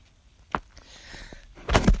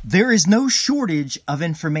There is no shortage of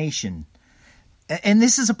information, and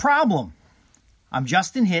this is a problem. I'm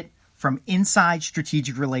Justin Hitt from Inside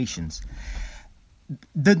Strategic Relations.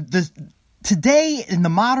 Today in the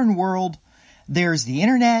modern world, there's the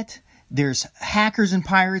internet, there's hackers and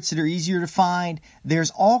pirates that are easier to find, there's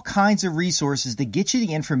all kinds of resources that get you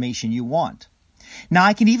the information you want. Now,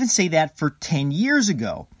 I can even say that for 10 years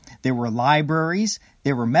ago. There were libraries,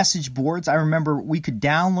 there were message boards. I remember we could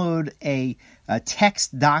download a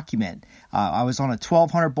text document. I was on a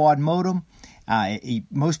 1200 baud modem.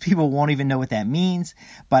 Most people won't even know what that means,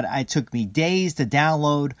 but it took me days to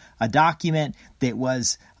download a document that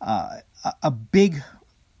was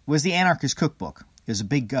was the Anarchist Cookbook. It was a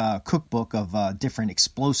big cookbook of different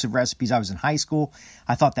explosive recipes. I was in high school.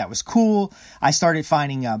 I thought that was cool. I started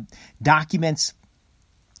finding documents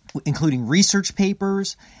including research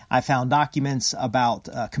papers. I found documents about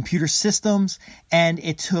computer systems, and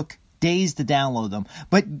it took days to download them.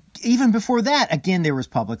 But even before that, again, there was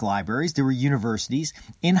public libraries, there were universities.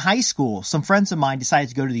 In high school, some friends of mine decided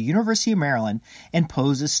to go to the University of Maryland and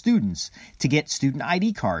pose as students to get student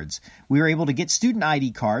ID cards. We were able to get student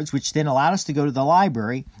ID cards, which then allowed us to go to the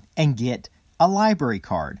library and get a library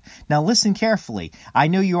card. Now listen carefully. I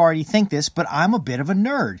know you already think this, but I'm a bit of a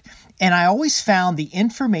nerd. And I always found the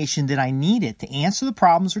information that I needed to answer the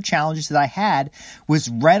problems or challenges that I had was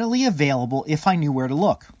readily available if I knew where to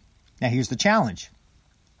look. Now here's the challenge.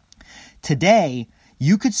 Today,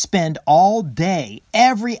 you could spend all day,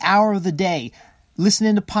 every hour of the day,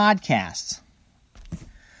 listening to podcasts,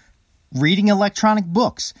 reading electronic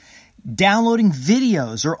books, downloading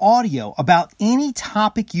videos or audio about any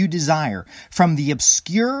topic you desire. From the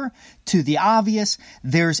obscure to the obvious,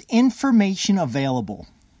 there's information available.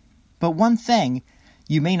 But one thing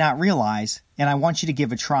you may not realize, and I want you to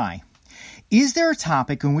give a try. Is there a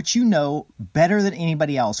topic in which you know better than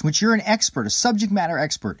anybody else, in which you're an expert, a subject matter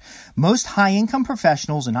expert? Most high-income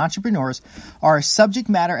professionals and entrepreneurs are a subject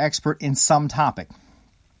matter expert in some topic.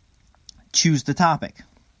 Choose the topic.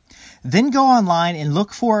 Then go online and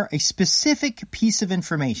look for a specific piece of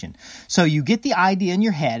information. So you get the idea in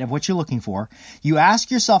your head of what you're looking for. You ask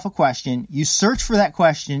yourself a question. You search for that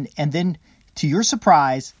question. And then, to your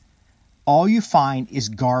surprise, all you find is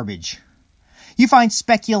garbage. You find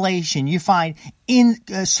speculation. You find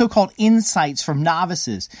so-called insights from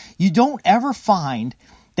novices. You don't ever find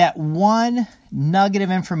that one nugget of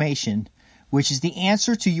information, which is the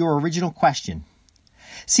answer to your original question.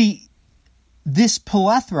 See, this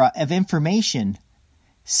plethora of information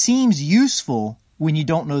seems useful when you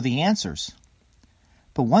don't know the answers.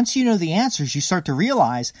 But once you know the answers, you start to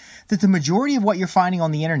realize that the majority of what you're finding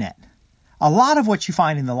on the internet, a lot of what you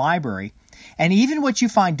find in the library, and even what you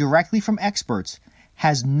find directly from experts,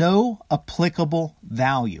 has no applicable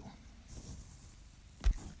value.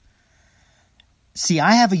 See,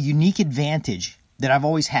 I have a unique advantage that I've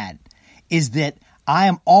always had, is that I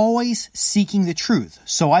am always seeking the truth.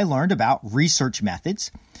 So I learned about research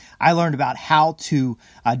methods. I learned about how to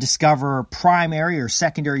discover primary or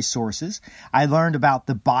secondary sources. I learned about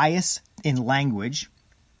the bias in language.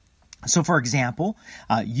 So for example,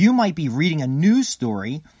 you might be reading a news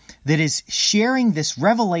story that is sharing this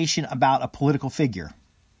revelation about a political figure.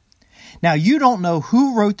 Now, you don't know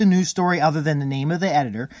who wrote the news story other than the name of the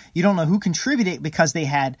editor. You don't know who contributed because they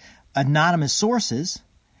had anonymous sources.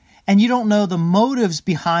 And you don't know the motives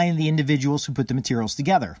behind the individuals who put the materials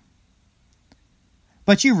together.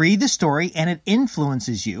 But you read the story and it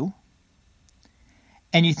influences you.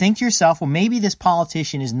 And you think to yourself, well, maybe this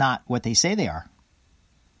politician is not what they say they are.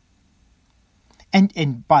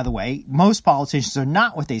 And by the way, most politicians are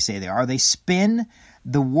not what they say they are. They spin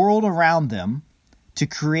the world around them to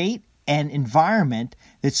create an environment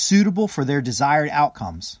that's suitable for their desired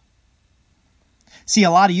outcomes. See,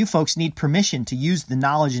 a lot of you folks need permission to use the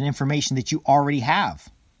knowledge and information that you already have.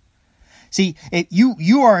 See,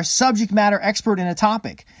 you are a subject matter expert in a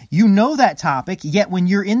topic. You know that topic, yet when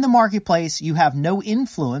you're in the marketplace, you have no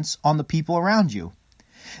influence on the people around you.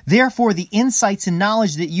 Therefore, the insights and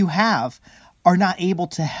knowledge that you have are not able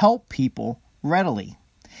to help people readily.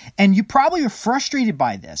 And you probably are frustrated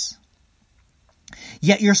by this.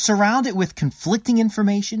 Yet you're surrounded with conflicting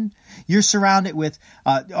information. You're surrounded with,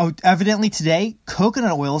 evidently today,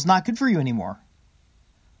 coconut oil is not good for you anymore.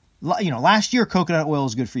 Last year coconut oil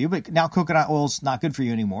was good for you, but now coconut oil is not good for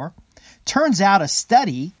you anymore. Turns out a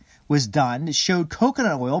study was done that showed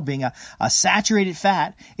coconut oil, being a saturated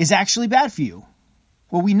fat, is actually bad for you.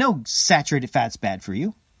 Well, we know saturated fat's bad for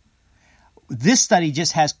you. This study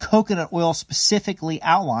just has coconut oil specifically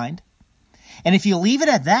outlined. And if you leave it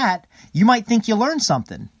at that, you might think you learned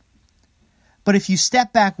something. But if you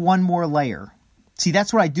step back one more layer, See,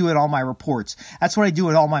 that's what I do in all my reports. That's what I do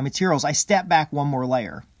in all my materials. I step back one more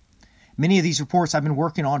layer. Many of these reports I've been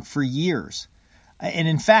working on for years. And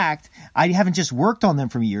in fact, I haven't just worked on them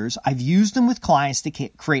for years. I've used them with clients to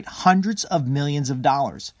create hundreds of millions of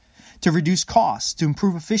dollars, to reduce costs, to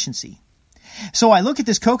improve efficiency. So I look at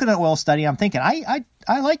this coconut oil study. I'm thinking, I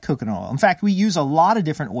like coconut oil. In fact, we use a lot of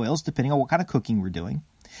different oils depending on what kind of cooking we're doing.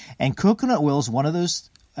 And coconut oil is one of those,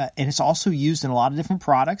 and it's also used in a lot of different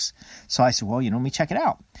products. So I said, well, let me check it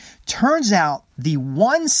out. Turns out the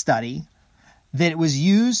one study that was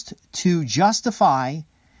used to justify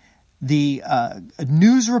the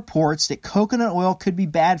news reports that coconut oil could be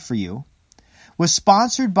bad for you was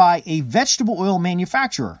sponsored by a vegetable oil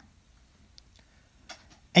manufacturer.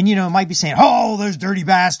 And, it might be saying, oh, those dirty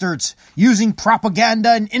bastards using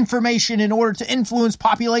propaganda and information in order to influence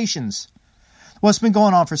populations. Well, it's been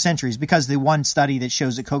going on for centuries because the one study that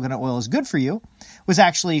shows that coconut oil is good for you was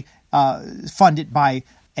actually funded by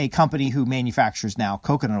a company who manufactures now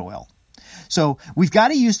coconut oil. So we've got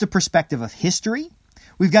to use the perspective of history.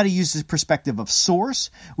 We've got to use the perspective of source.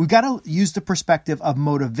 We've got to use the perspective of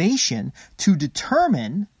motivation to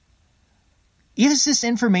determine, is this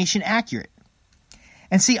information accurate?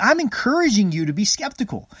 And see, I'm encouraging you to be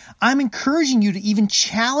skeptical. I'm encouraging you to even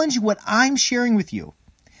challenge what I'm sharing with you.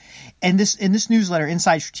 And in this newsletter,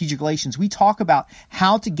 Inside Strategic Relations, we talk about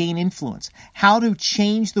how to gain influence, how to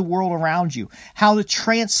change the world around you, how to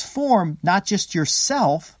transform not just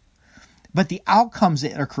yourself, but the outcomes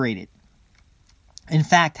that are created. In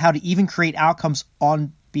fact, how to even create outcomes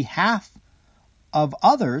on behalf of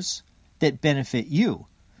others that benefit you.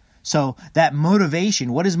 So that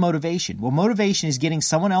motivation, what is motivation? Well, motivation is getting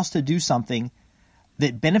someone else to do something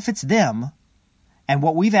that benefits them, and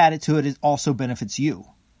what we've added to it also benefits you.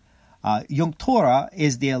 Junctura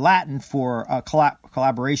is the Latin for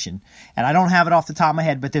collaboration, and I don't have it off the top of my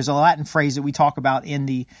head, but there's a Latin phrase that we talk about in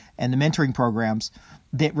the mentoring programs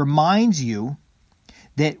that reminds you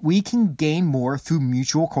that we can gain more through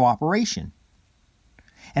mutual cooperation.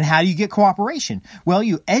 And how do you get cooperation? Well,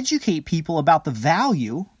 you educate people about the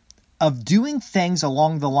value of doing things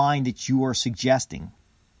along the line that you are suggesting.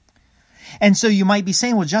 And so you might be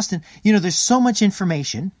saying, well, Justin, there's so much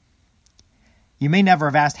information. You may never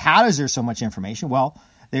have asked, how is there so much information? Well,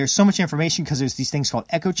 there's so much information because there's these things called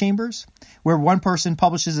echo chambers, where one person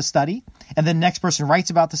publishes a study, and then the next person writes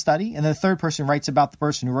about the study, and then the third person writes about the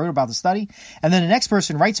person who wrote about the study, and then the next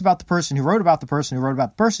person writes about the person who wrote about the person who wrote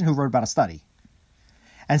about the person who wrote about a study.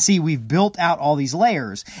 And see, we've built out all these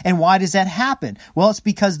layers. And why does that happen? Well, it's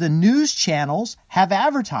because the news channels have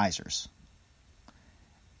advertisers.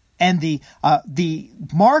 And the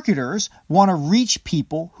marketers want to reach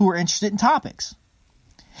people who are interested in topics.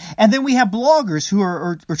 And then we have bloggers who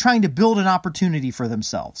are trying to build an opportunity for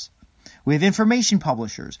themselves. We have information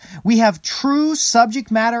publishers. We have true subject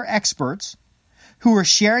matter experts who are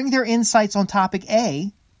sharing their insights on topic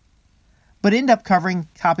A, but end up covering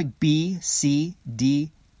topic B, C,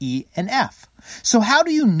 D, E, and F. So how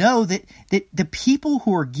do you know that the people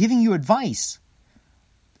who are giving you advice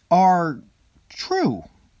are true?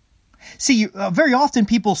 See, very often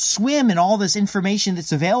people swim in all this information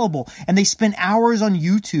that's available, and they spend hours on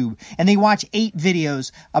YouTube, and they watch 8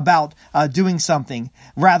 videos about doing something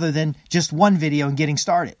rather than just one video and getting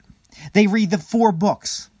started. They read the 4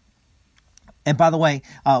 books. And by the way,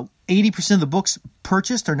 80% of the books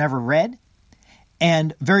purchased are never read.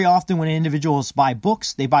 And very often when individuals buy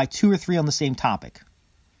books, they buy 2 or 3 on the same topic.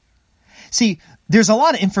 See, there's a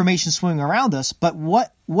lot of information swimming around us, but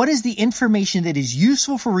what is the information that is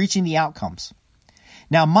useful for reaching the outcomes?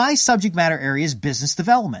 Now, my subject matter area is business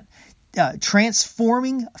development,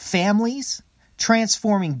 transforming families,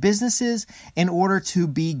 transforming businesses in order to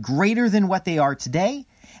be greater than what they are today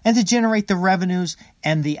and to generate the revenues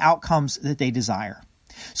and the outcomes that they desire.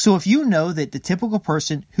 So if you know that the typical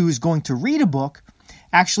person who is going to read a book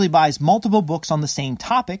actually buys multiple books on the same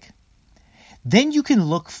topic, then you can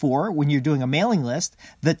look for, when you're doing a mailing list,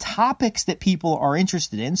 the topics that people are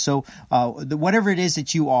interested in. So whatever it is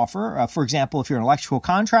that you offer, for example, if you're an electrical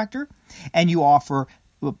contractor and you offer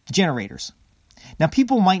generators. Now,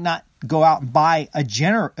 people might not go out and buy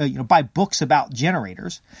buy books about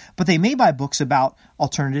generators, but they may buy books about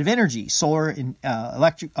alternative energy, solar,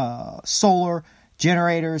 solar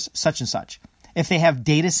generators, such and such. If they have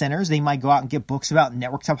data centers, they might go out and get books about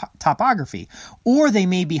network topography, or they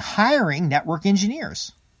may be hiring network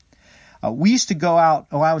engineers. We used to go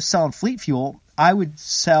out, when I was selling fleet fuel, I would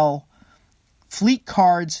sell fleet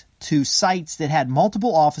cards to sites that had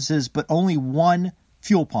multiple offices but only one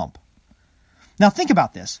fuel pump. Now think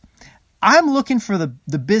about this. I'm looking for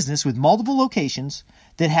the business with multiple locations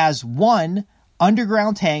that has one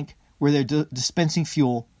underground tank where they're dispensing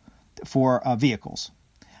fuel for vehicles.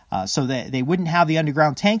 So they wouldn't have the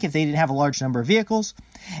underground tank if they didn't have a large number of vehicles.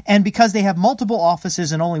 And because they have multiple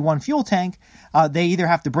offices and only one fuel tank, they either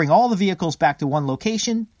have to bring all the vehicles back to one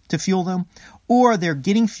location to fuel them, or they're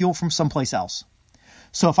getting fuel from someplace else.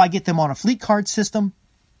 So if I get them on a fleet card system,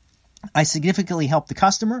 I significantly help the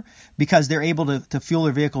customer because they're able to fuel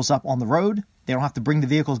their vehicles up on the road. They don't have to bring the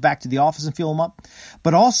vehicles back to the office and fuel them up.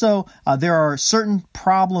 But also, there are certain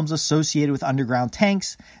problems associated with underground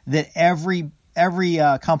tanks that every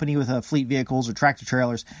company with fleet vehicles or tractor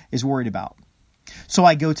trailers is worried about. So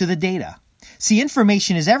I go to the data. See,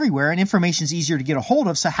 information is everywhere, and information is easier to get a hold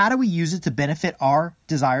of. So how do we use it to benefit our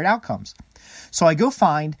desired outcomes? So I go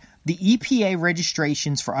find the EPA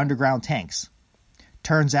registrations for underground tanks.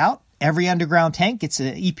 Turns out every underground tank gets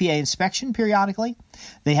an EPA inspection periodically.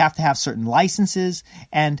 They have to have certain licenses,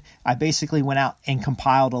 and I basically went out and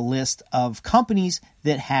compiled a list of companies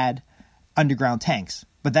that had underground tanks.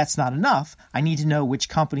 But that's not enough. I need to know which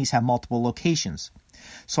companies have multiple locations.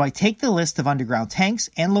 So I take the list of underground tanks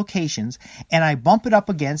and locations, and I bump it up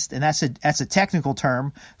against, and that's a technical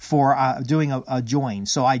term for doing a join.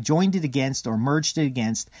 So I joined it against or merged it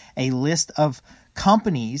against a list of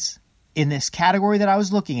companies in this category that I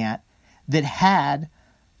was looking at that had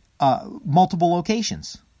multiple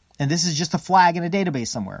locations. And this is just a flag in a database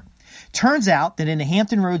somewhere. Turns out that in the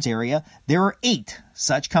Hampton Roads area, there are 8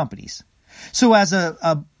 such companies. So as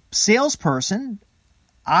a salesperson,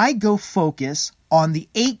 I go focus on the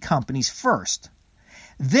 8 companies first.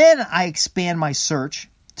 Then I expand my search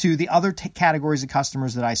to the other categories of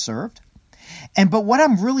customers that I served. But what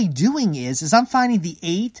I'm really doing is I'm finding the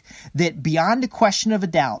 8 that beyond a question of a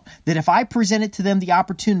doubt, that if I presented to them the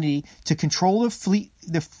opportunity to control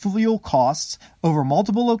the fuel costs over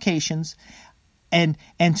multiple locations and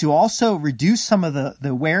to also reduce some of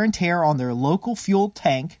the wear and tear on their local fuel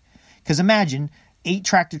tank, because imagine 8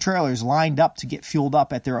 tractor trailers lined up to get fueled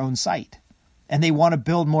up at their own site. And they want to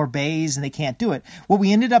build more bays and they can't do it. What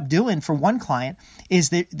we ended up doing for one client is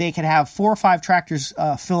that they could have 4 or 5 tractors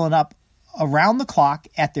filling up around the clock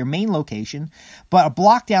at their main location, but a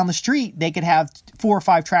block down the street, they could have 4 or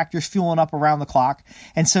 5 tractors fueling up around the clock.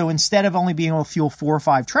 And so instead of only being able to fuel 4 or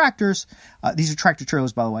 5 tractors, these are tractor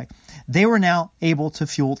trailers, by the way, they were now able to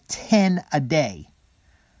fuel 10 a day.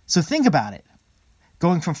 So think about it.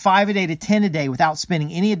 Going from 5 a day to 10 a day without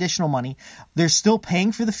spending any additional money. They're still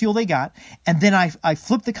paying for the fuel they got. And then I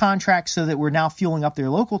flip the contract so that we're now fueling up their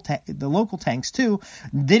local tanks too.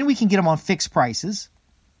 Then we can get them on fixed prices,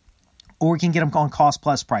 or we can get them on cost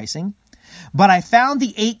plus pricing. But I found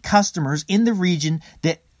the 8 customers in the region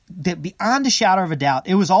that beyond a shadow of a doubt,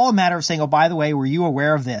 it was all a matter of saying, oh, by the way, were you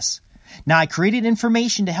aware of this? Now, I created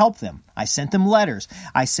information to help them. I sent them letters.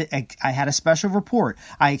 I had a special report.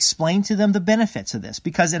 I explained to them the benefits of this,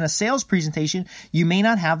 because in a sales presentation, you may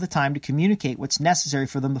not have the time to communicate what's necessary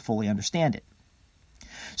for them to fully understand it.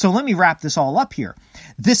 So let me wrap this all up here.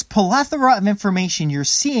 This plethora of information you're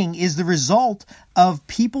seeing is the result of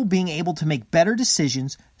people being able to make better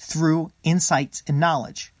decisions through insights and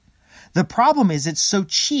knowledge. The problem is it's so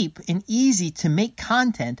cheap and easy to make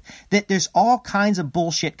content that there's all kinds of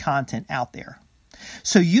bullshit content out there.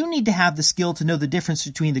 So you need to have the skill to know the difference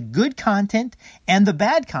between the good content and the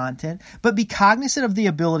bad content, but be cognizant of the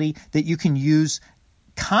ability that you can use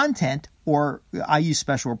content, or I use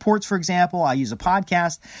special reports, for example, I use a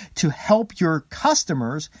podcast to help your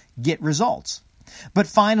customers get results. But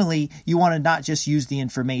finally, you want to not just use the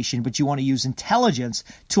information, but you want to use intelligence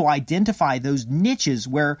to identify those niches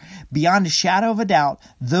where, beyond a shadow of a doubt,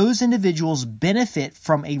 those individuals benefit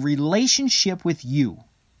from a relationship with you.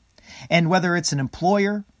 And whether it's an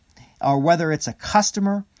employer, or whether it's a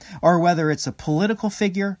customer, or whether it's a political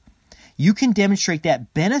figure, you can demonstrate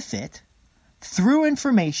that benefit through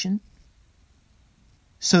information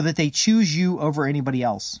so that they choose you over anybody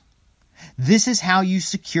else. This is how you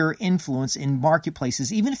secure influence in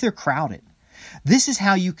marketplaces, even if they're crowded. This is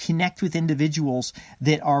how you connect with individuals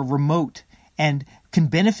that are remote and can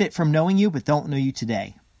benefit from knowing you but don't know you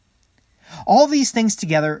today. All these things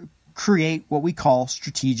together create what we call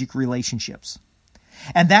strategic relationships.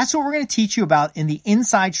 And that's what we're going to teach you about in the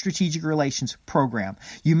Inside Strategic Relations program.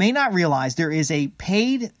 You may not realize there is a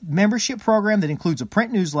paid membership program that includes a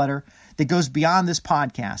print newsletter that goes beyond this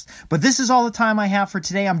podcast. But this is all the time I have for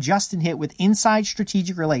today. I'm Justin Hitt with Inside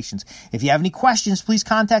Strategic Relations. If you have any questions, please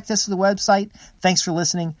contact us at the website. Thanks for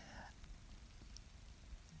listening.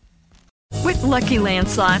 With Lucky Land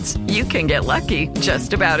Slots, you can get lucky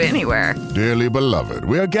just about anywhere. Dearly beloved,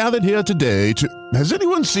 we are gathered here today to... Has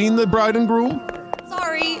anyone seen the bride and groom?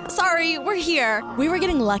 Sorry, we're here. We were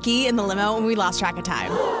getting lucky in the limo and we lost track of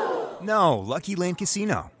time. No, Lucky Land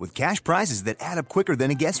Casino, with cash prizes that add up quicker than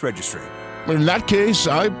a guest registry. In that case,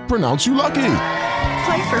 I pronounce you lucky.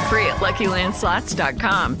 Play for free at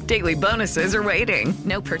LuckyLandSlots.com. Daily bonuses are waiting.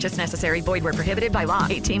 No purchase necessary. Void where prohibited by law.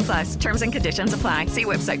 18+. Terms and conditions apply. See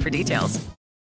website for details.